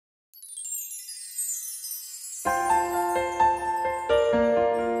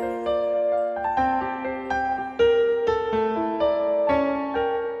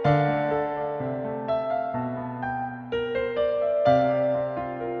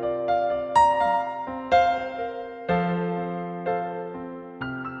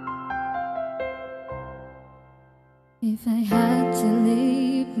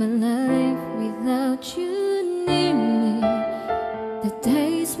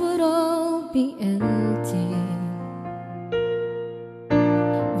would all be empty.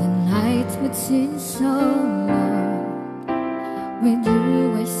 The night would seem so long. With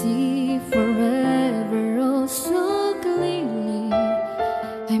you I see forever oh so clearly.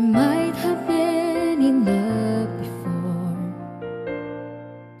 I might have been in love before,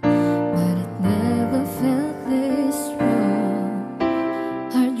 but it never felt this wrong.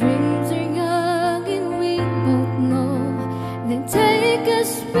 Our dreams are young and we both know. Then take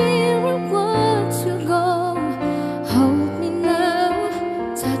us where we want to go. Hold me now,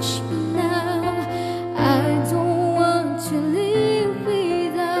 touch me now. I don't want to live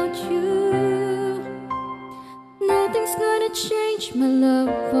without you. Nothing's gonna change my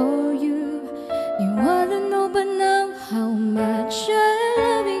love for you. You wanna know but now how much I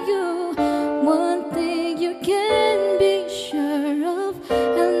love you. One thing you can be sure of,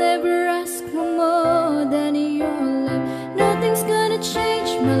 I'll never ask for more than your love. Nothing's gonna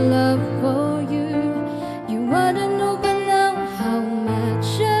change my love for you. You wanna know but now how much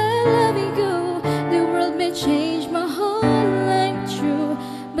I love you. The world may change my whole life through,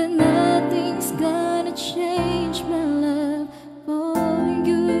 but nothing's gonna change my love for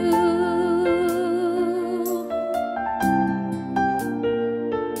you.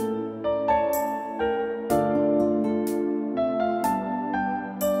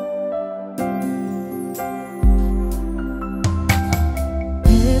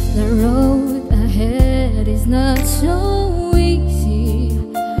 If the road ahead is not so easy,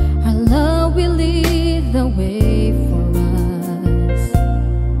 our love will lead the way for us.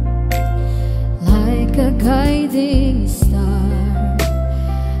 Like a guiding star,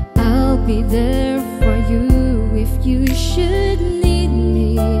 I'll be there for you if you should need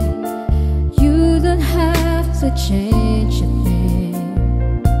me. You don't have to change a thing.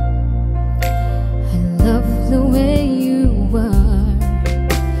 I love the way you are.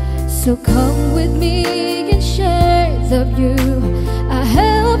 So come with me and share the view. I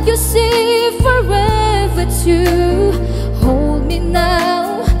help you see forever too. Hold me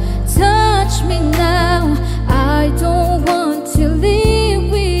now, touch me